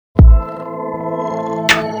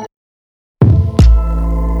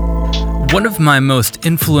One of my most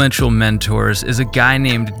influential mentors is a guy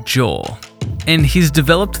named Joel, and he's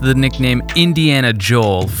developed the nickname Indiana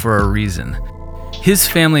Joel for a reason. His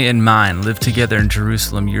family and mine lived together in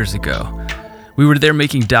Jerusalem years ago. We were there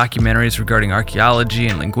making documentaries regarding archaeology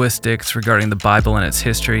and linguistics, regarding the Bible and its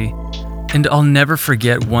history. And I'll never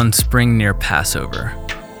forget one spring near Passover.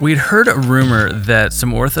 We'd heard a rumor that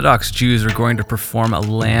some Orthodox Jews were going to perform a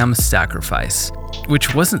lamb sacrifice,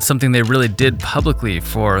 which wasn't something they really did publicly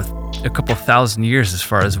for a couple thousand years as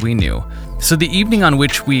far as we knew. So the evening on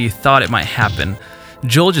which we thought it might happen,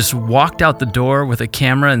 Joel just walked out the door with a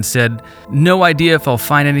camera and said, "No idea if I'll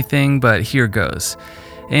find anything, but here goes."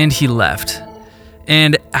 And he left.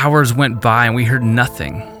 And hours went by and we heard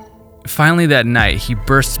nothing. Finally that night, he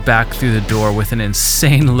bursts back through the door with an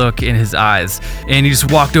insane look in his eyes, and he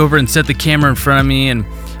just walked over and set the camera in front of me and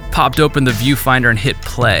popped open the viewfinder and hit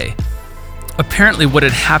play. Apparently what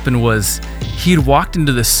had happened was he'd walked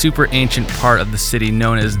into the super ancient part of the city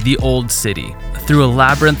known as the Old City, through a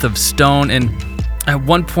labyrinth of stone, and at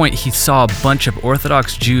one point he saw a bunch of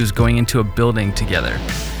Orthodox Jews going into a building together.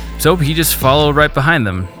 So he just followed right behind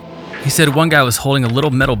them. He said one guy was holding a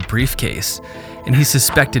little metal briefcase, and he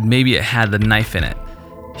suspected maybe it had the knife in it.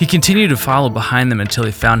 He continued to follow behind them until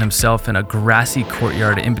he found himself in a grassy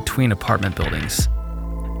courtyard in between apartment buildings.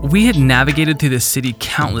 We had navigated through this city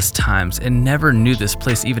countless times and never knew this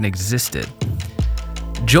place even existed.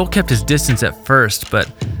 Joel kept his distance at first, but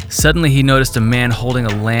suddenly he noticed a man holding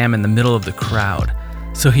a lamb in the middle of the crowd,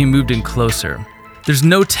 so he moved in closer. There's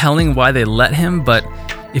no telling why they let him, but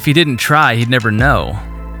if he didn't try, he'd never know.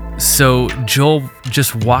 So Joel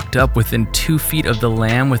just walked up within 2 feet of the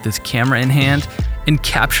lamb with his camera in hand and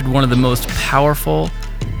captured one of the most powerful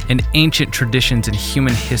and ancient traditions in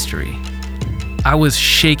human history. I was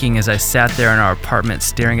shaking as I sat there in our apartment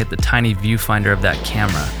staring at the tiny viewfinder of that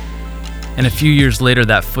camera. And a few years later,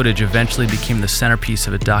 that footage eventually became the centerpiece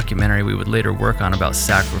of a documentary we would later work on about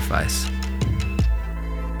sacrifice.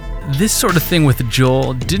 This sort of thing with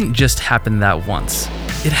Joel didn't just happen that once.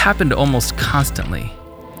 It happened almost constantly.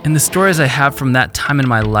 And the stories I have from that time in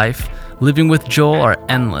my life living with Joel are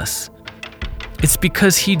endless. It's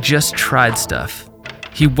because he just tried stuff.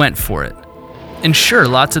 He went for it. And sure,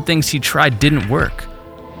 lots of things he tried didn't work.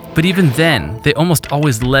 But even then, they almost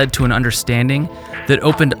always led to an understanding that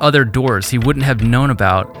opened other doors he wouldn't have known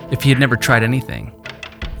about if he had never tried anything.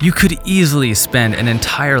 You could easily spend an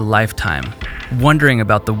entire lifetime wondering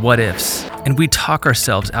about the what ifs, and we talk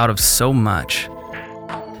ourselves out of so much.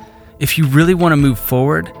 If you really want to move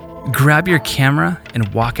forward, grab your camera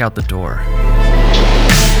and walk out the door.